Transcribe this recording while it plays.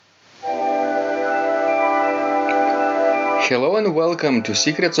Hello and welcome to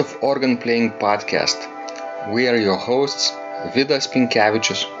Secrets of Organ Playing podcast. We are your hosts, Vidas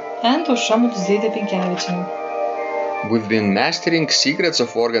Pinkevičius and Aušra Mutuzėtė Pinkevičienė. We've been mastering secrets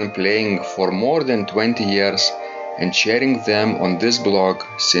of organ playing for more than 20 years and sharing them on this blog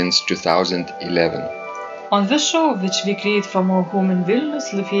since 2011. On this show, which we create from our home in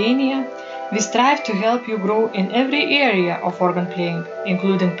Vilnius, Lithuania, we strive to help you grow in every area of organ playing,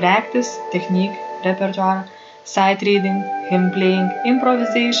 including practice, technique, repertoire, sight reading, hymn playing,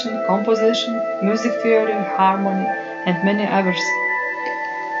 improvisation, composition, music theory, harmony, and many others.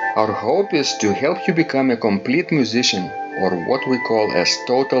 Our hope is to help you become a complete musician, or what we call as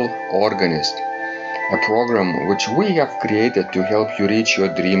total organist, a program which we have created to help you reach your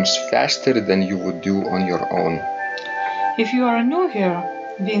dreams faster than you would do on your own. If you are new here,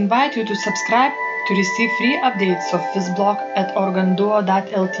 we invite you to subscribe to receive free updates of this blog at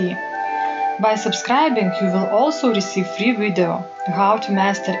organduo.lt. By subscribing, you will also receive free video how to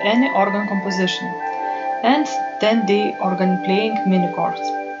master any organ composition and 10-day organ playing mini course.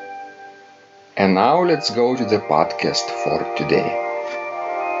 And now let's go to the podcast for today.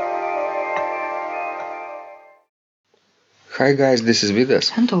 Hi guys, this is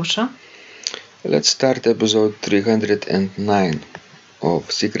Vidas. And Aušra. Let's start episode 309 of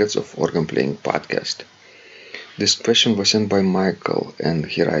Secrets of Organ Playing podcast. This question was sent by Michael and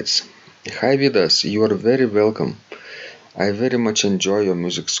he writes, Hi Vidas, you are very welcome. I very much enjoy your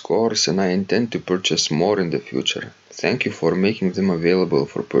music scores and I intend to purchase more in the future. Thank you for making them available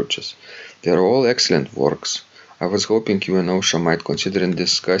for purchase. They are all excellent works. I was hoping you and Aušra might consider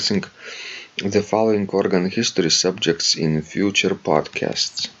discussing the following organ history subjects in future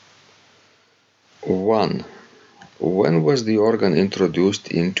podcasts. 1. When was the organ introduced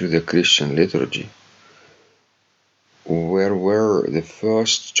into the Christian liturgy? Where were the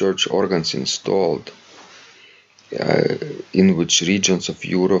first church organs installed? In which regions of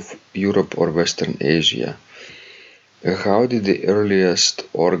Europe or Western Asia? How did the earliest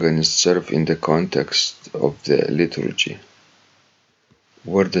organists serve in the context of the liturgy?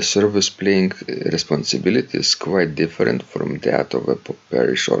 Were the service playing responsibilities quite different from that of a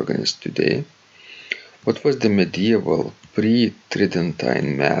parish organist today? What was the medieval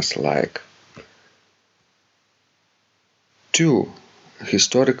pre-Tridentine Mass like? 2.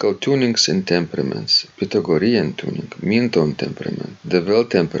 Historical tunings and temperaments, Pythagorean tuning, mean tone temperament, the well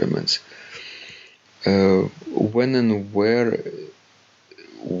temperaments. When and where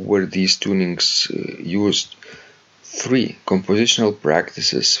were these tunings used? 3. Compositional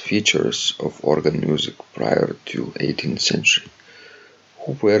practices, features of organ music prior to 18th century.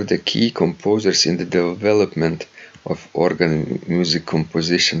 Who were the key composers in the development of organ music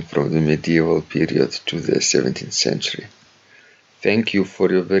composition from the medieval period to the 17th century? Thank you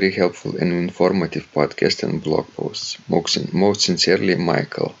for your very helpful and informative podcast and blog posts. Most sincerely,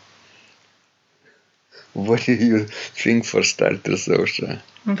 Michael. What do you think for starters, Aušra?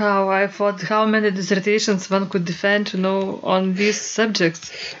 Wow, I thought how many dissertations one could defend, on these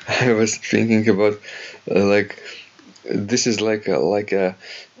subjects. I was thinking about this is like a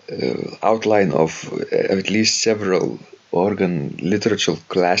outline of at least several organ literature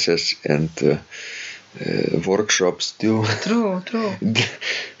classes and workshops too. True.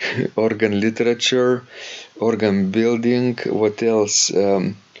 Organ literature, organ building, what else?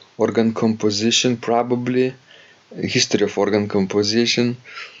 Organ composition, probably. History of organ composition.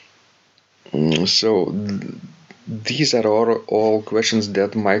 So these are all questions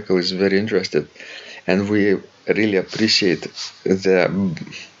that Michael is very interested, and we really appreciate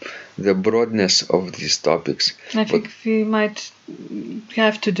the broadness of these topics. I think we might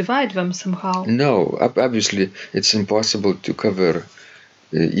have to divide them somehow. No, obviously it's impossible to cover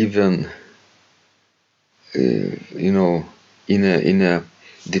even in a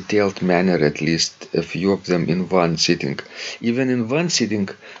detailed manner, at least a few of them in one sitting. Even in one sitting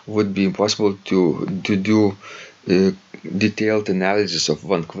would be impossible to do detailed analysis of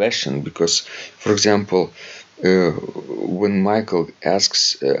one question, because, for example, when Michael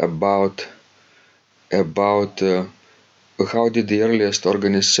asks about how did the earliest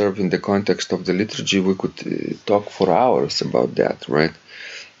organist serve in the context of the liturgy, we could talk for hours about that, right?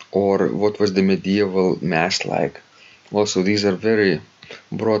 Or what was the medieval Mass like? Also, these are very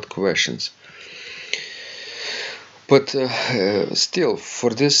broad questions. But still,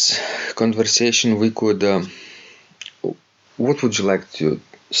 for this conversation, we could... what would you like to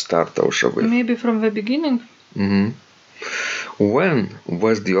start, Aušra, with? Maybe from the beginning? Mm-hmm. When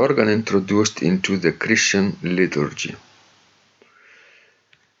was the organ introduced into the Christian liturgy?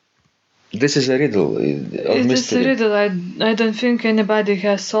 This is a riddle. It is a riddle. I don't think anybody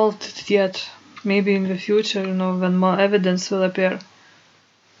has solved it yet. maybe in the future, when more evidence will appear.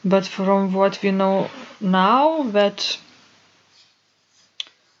 But from what we know now, that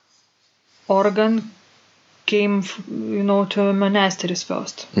organ came, to monasteries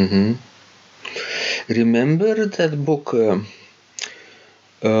first. Mm-hmm. Remember that book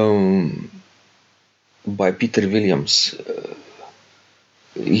by Peter Williams?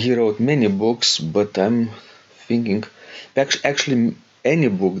 He wrote many books, but I'm thinking, actually, any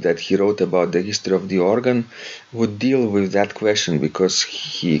book that he wrote about the history of the organ would deal with that question, because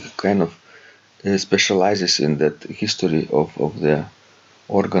he kind of specializes in that history of the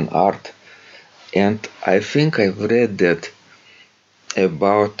organ art. And I think I've read that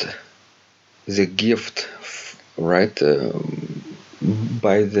about the gift, right,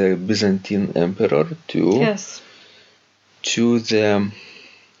 by the Byzantine emperor Yes. to the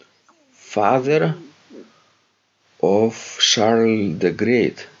father of Charles the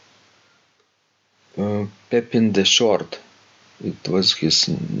Great, Pepin the Short. It was his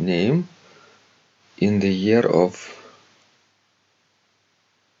name, in the year of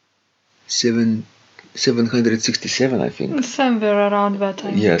 767, I think. Somewhere around that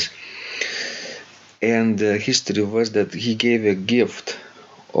time. Yes. And the history was that he gave a gift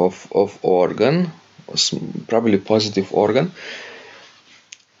of organ, probably positive organ,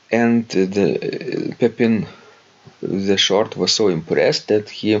 and the Pepin the Short was so impressed that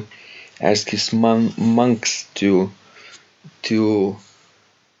he asked his monks to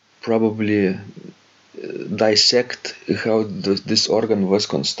probably dissect how this organ was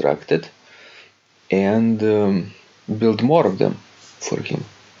constructed and build more of them for him.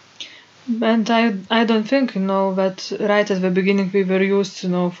 And I don't think, that right at the beginning we were used,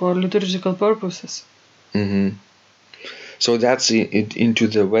 for liturgical purposes. Mm-hmm. So that's into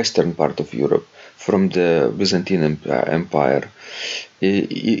the western part of Europe, from the Byzantine Empire.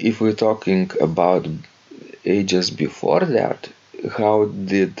 If we're talking about ages before that, how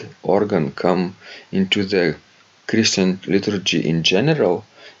did organ come into the Christian liturgy in general,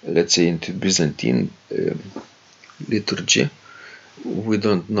 let's say into Byzantine liturgy? We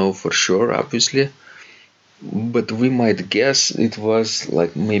don't know for sure, obviously, but we might guess it was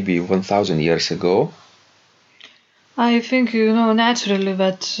like maybe 1000 years ago. I think, naturally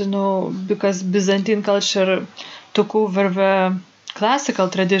that, because Byzantine culture took over the classical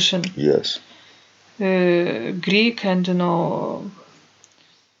tradition. Yes. Greek and,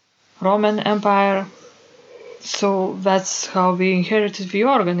 Roman Empire. So that's how we inherited the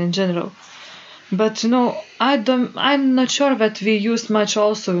organ in general. But I'm not sure that we use much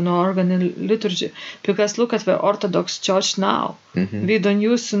also organ in liturgy, because look at the Orthodox Church now. Mm-hmm. We don't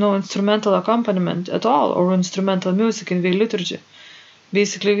use instrumental accompaniment at all, or instrumental music in the liturgy.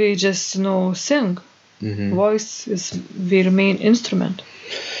 Basically, we just sing. Mm-hmm. Voice is their main instrument.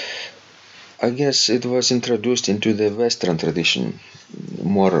 I guess it was introduced into the Western tradition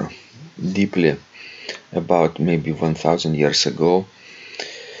more deeply about maybe 1000 years ago.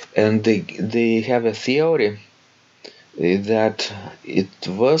 And they have a theory that it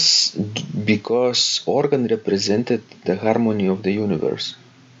was because organ represented the harmony of the universe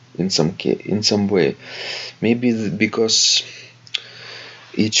in some way. Maybe because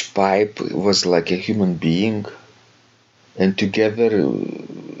each pipe was like a human being, and together,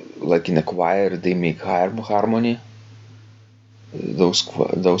 like in a choir, they make harmony.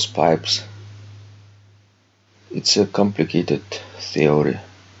 Those pipes. It's a complicated theory.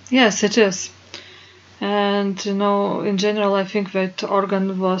 Yes, it is. And in general, I think that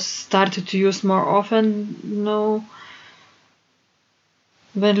organ was started to use more often,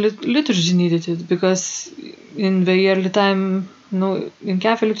 when liturgy needed it, because in the early time, in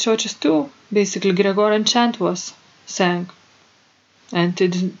Catholic churches too, basically Gregorian chant was sang, and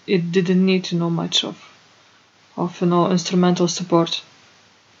it didn't need much of instrumental support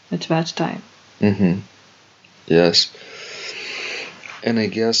at that time. Mm-hmm. Yes. And I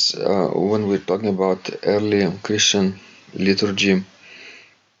guess when we're talking about early Christian liturgy,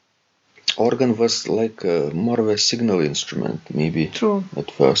 organ was like more of a signal instrument, maybe. True.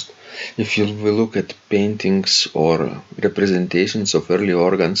 At first. If you will look at paintings or representations of early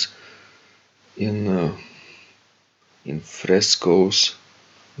organs in frescoes,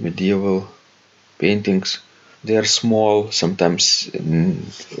 medieval paintings, they are small, sometimes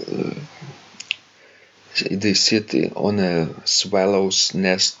they sit on a swallow's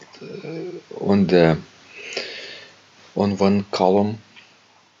nest on one column.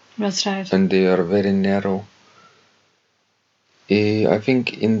 That's right. And they are very narrow. I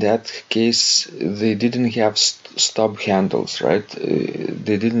think in that case they didn't have stub handles, right?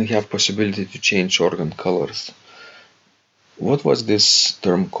 They didn't have possibility to change organ colors. What was this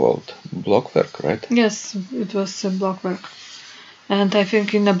term called? Blockwork, right? Yes, it was a blockwork. And I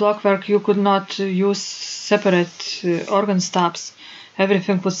think in a blockwork you could not use separate organ stops.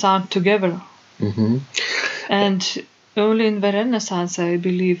 Everything would sound together. Mm-hmm. And only in the Renaissance, I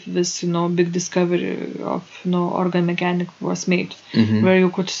believe, this big discovery of organ mechanic was made, where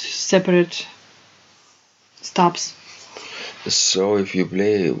you could separate stops. So if you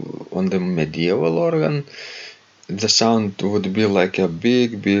play on the medieval organ, the sound would be like a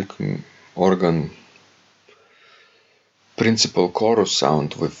big organ principal chorus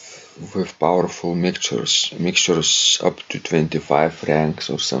sound with powerful mixtures up to 25 ranks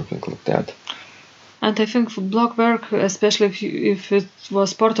or something like that. And I think for blockwork, especially if it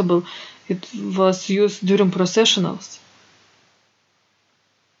was portable, it was used during processionals.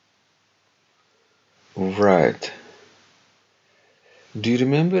 Right. Do you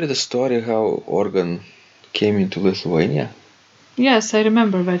remember the story how organ came into Lithuania? Yes, I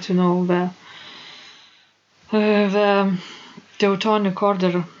remember that, the Teutonic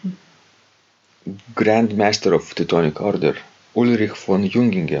Order. Grand Master of Teutonic Order, Ulrich von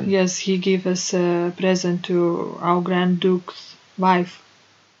Jungingen. Yes, he gave us a present to our Grand Duke's wife.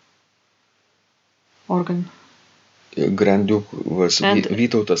 Organ. Grand Duke was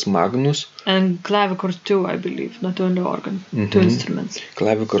Vytautas Magnus. And clavichord too, I believe, not only organ, two instruments.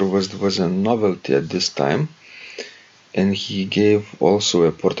 Clavichord was a novelty at this time, and he gave also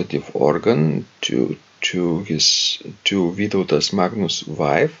a portative organ to Vytautas Magnus'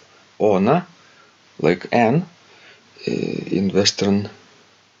 wife, Ona, like Anne. In Western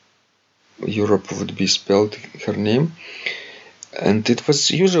Europe would be spelled her name. And it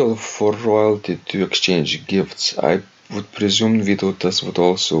was usual for royalty to exchange gifts. I would presume Vytautas would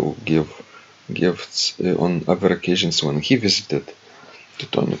also give gifts on other occasions when he visited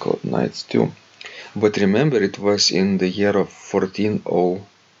Teutonic Knights too. But remember, it was in the year of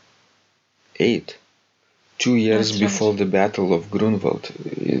 1408, 2 years before the Battle of Grunwald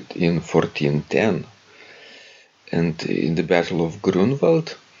in 1410. And in the Battle of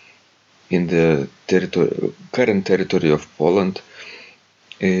Grunwald, in the current territory of Poland,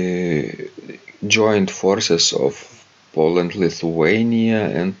 joint forces of Poland, Lithuania,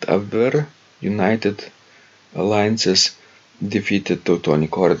 and other united alliances defeated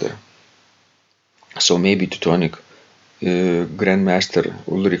Teutonic Order. So maybe Teutonic Grandmaster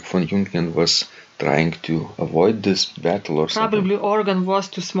Ulrich von Jungingen was trying to avoid this battle or something. Probably organ was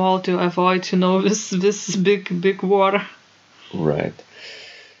too small to avoid, this big war. Right.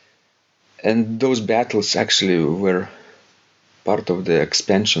 And those battles actually were part of the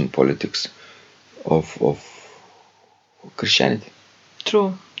expansion politics of Christianity.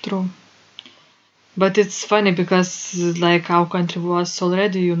 True. But it's funny because like our country was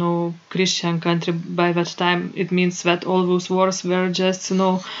already, Christian country by that time. It means that all those wars were just,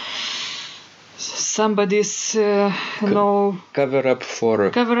 somebody's, cover up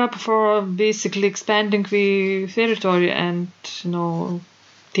for basically expanding the territory and,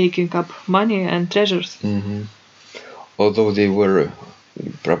 taking up money and treasures. Mm-hmm. Although they were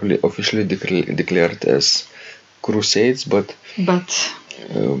probably officially declared as crusades, but they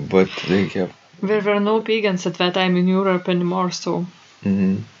have. There were no pagans at that time in Europe anymore, so.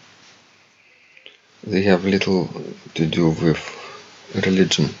 Mm-hmm. They have little to do with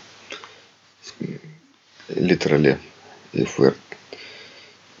religion. Literally, if we're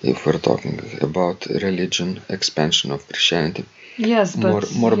talking about religion, expansion of Christianity. Yes,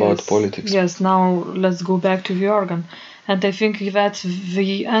 but more about politics. Yes, now let's go back to the organ. And I think that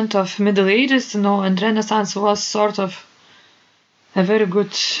the end of Middle Ages, and Renaissance was sort of a very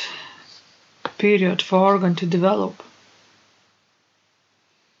good period for organ to develop.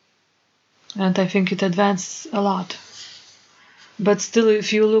 And I think it advanced a lot. But still,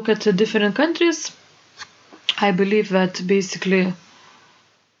 if you look at the different countries, I believe that basically,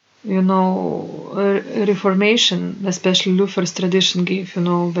 Reformation, especially Luther's tradition, gave,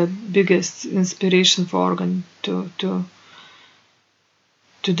 the biggest inspiration for organ to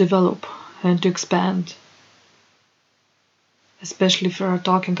develop and to expand. Especially if we are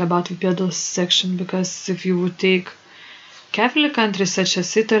talking about the pedal section, because if you would take Catholic countries such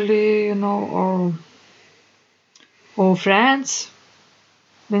as Italy, or France,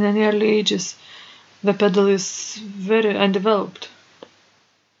 in the early ages, the pedal is very undeveloped.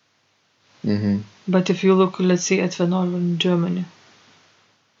 Mm-hmm. But if you look, let's say, at the northern Germany,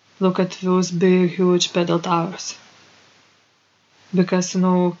 look at those big, huge pedal towers. Because,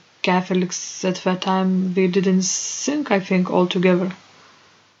 Catholics at that time, they didn't sing, I think, all together.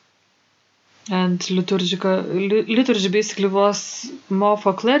 And liturgy basically was more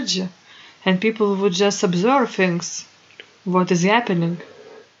for clergy, and people would just observe things. what is happening,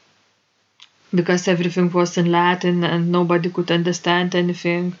 because everything was in Latin and nobody could understand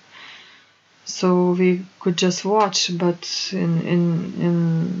anything. So we could just watch, but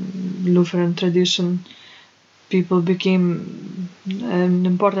in Lutheran tradition, people became an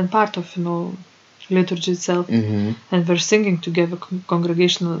important part of liturgy itself, Mm-hmm. and were singing together.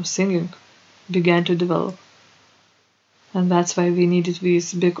 Congregational singing began to develop, and that's why we needed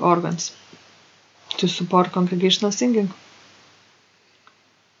these big organs to support congregational singing.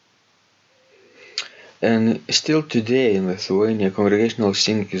 And still today in Lithuania, congregational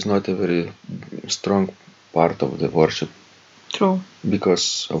singing is not a very strong part of the worship True.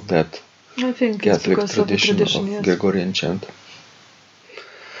 because of that I think it's Catholic because of the tradition, yes. Gregorian chant.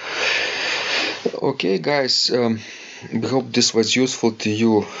 Okay, guys, we hope this was useful to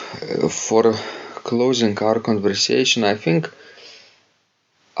you. For closing our conversation, I think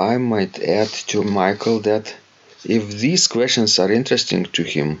I might add to Michael that if these questions are interesting to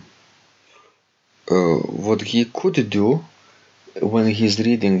him, what he could do when he's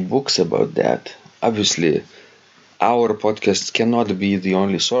reading books about that, obviously our podcast cannot be the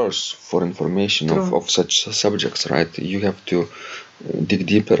only source for information of such subjects, right? You have to dig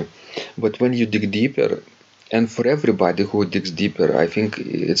deeper. But when you dig deeper, and for everybody who digs deeper, I think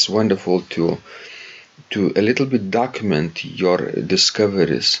it's wonderful to a little bit document your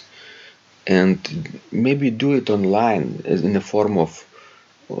discoveries and maybe do it online in the form of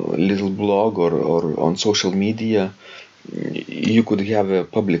a little blog or on social media. You could have a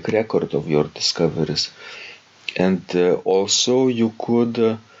public record of your discoveries, and also you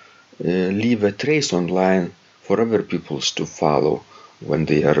could leave a trace online for other peoples to follow when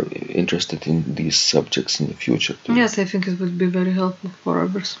they are interested in these subjects in the future too. Yes, I think it would be very helpful for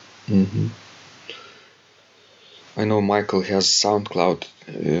others. Mm-hmm. I know Michael has SoundCloud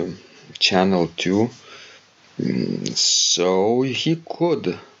channel too, so he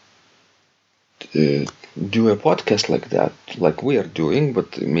could do a podcast like that, like we are doing,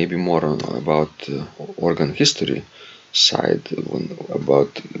 but maybe more about organ history side,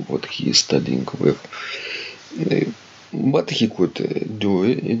 about what he is studying with. But he could do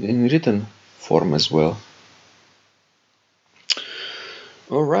it in written form as well.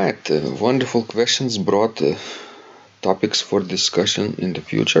 All right, wonderful questions brought topics for discussion in the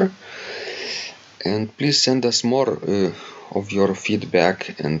future. And please send us more of your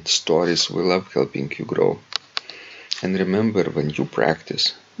feedback and stories. We love helping you grow. And remember, when you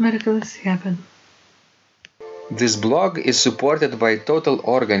practice, miracles happen. This blog is supported by Total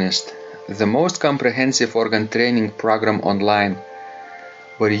Organist, the most comprehensive organ training program online,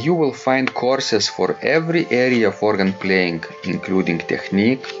 where you will find courses for every area of organ playing, including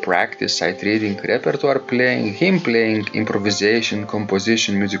technique, practice, sight reading, repertoire playing, hymn playing, improvisation,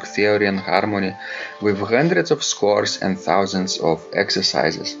 composition, music theory and harmony, with hundreds of scores and thousands of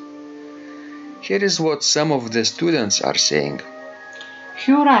exercises. Here is what some of the students are saying.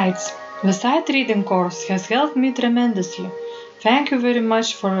 Hugh writes, "The sight reading course has helped me tremendously. Thank you very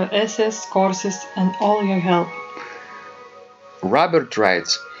much for your essays, courses, and all your help." Robert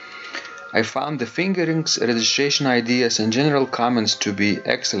writes, "I found the fingerings, registration ideas, and general comments to be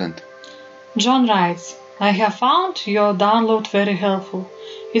excellent." John writes, "I have found your download very helpful.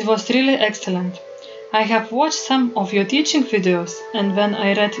 It was really excellent. I have watched some of your teaching videos, and when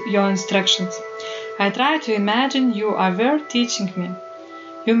I read your instructions, I tried to imagine you are there teaching me.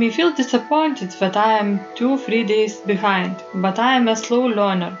 You may feel disappointed that I am 2-3 days behind, but I am a slow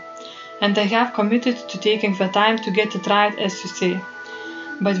learner, and I have committed to taking the time to get it right, as you say.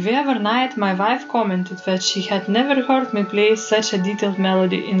 But the other night my wife commented that she had never heard me play such a detailed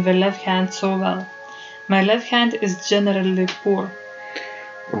melody in the left hand so well. My left hand is generally poor."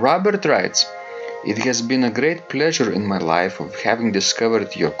 Robert writes, "It has been a great pleasure in my life of having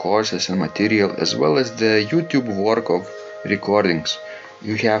discovered your courses and material as well as the YouTube work of recordings.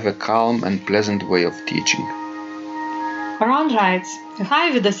 You have a calm and pleasant way of teaching." Ron writes,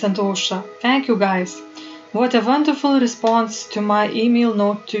 "Hi Vidas and Ausra, thank you guys. What a wonderful response to my email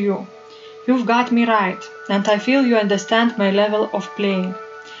note to you. You've got me right, and I feel you understand my level of playing.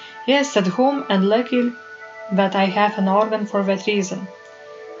 Yes, at home, and lucky that I have an organ for that reason.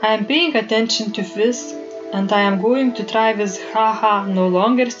 I am paying attention to this, and I am going to try this haha no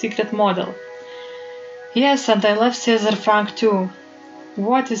longer secret model. Yes, and I love Cesar Frank too.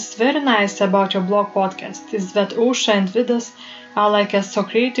 What is very nice about your blog podcast is that Ausra and Vidas are like a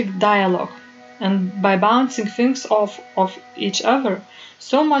Socratic dialogue, and by bouncing things off of each other,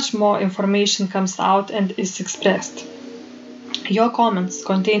 so much more information comes out and is expressed. Your comments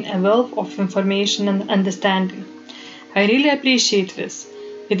contain a wealth of information and understanding. I really appreciate this.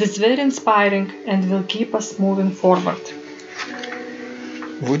 It is very inspiring and will keep us moving forward."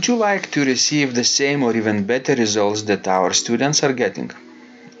 Would you like to receive the same or even better results that our students are getting?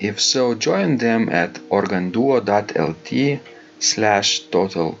 If so, join them at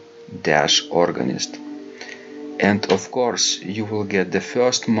organduo.lt/total-organist. And of course, you will get the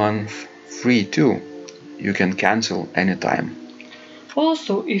first month free too. You can cancel anytime.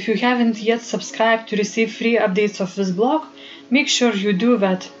 Also, if you haven't yet subscribed to receive free updates of this blog, make sure you do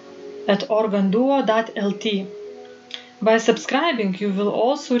that at organduo.lt. By subscribing, you will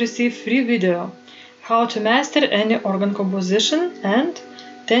also receive free video, how to master any organ composition and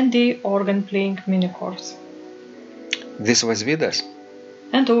 10-day organ playing mini course. This was Vidas.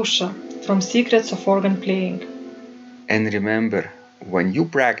 And Ausra from Secrets of Organ Playing. And remember, when you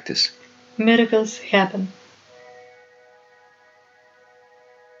practice, miracles happen.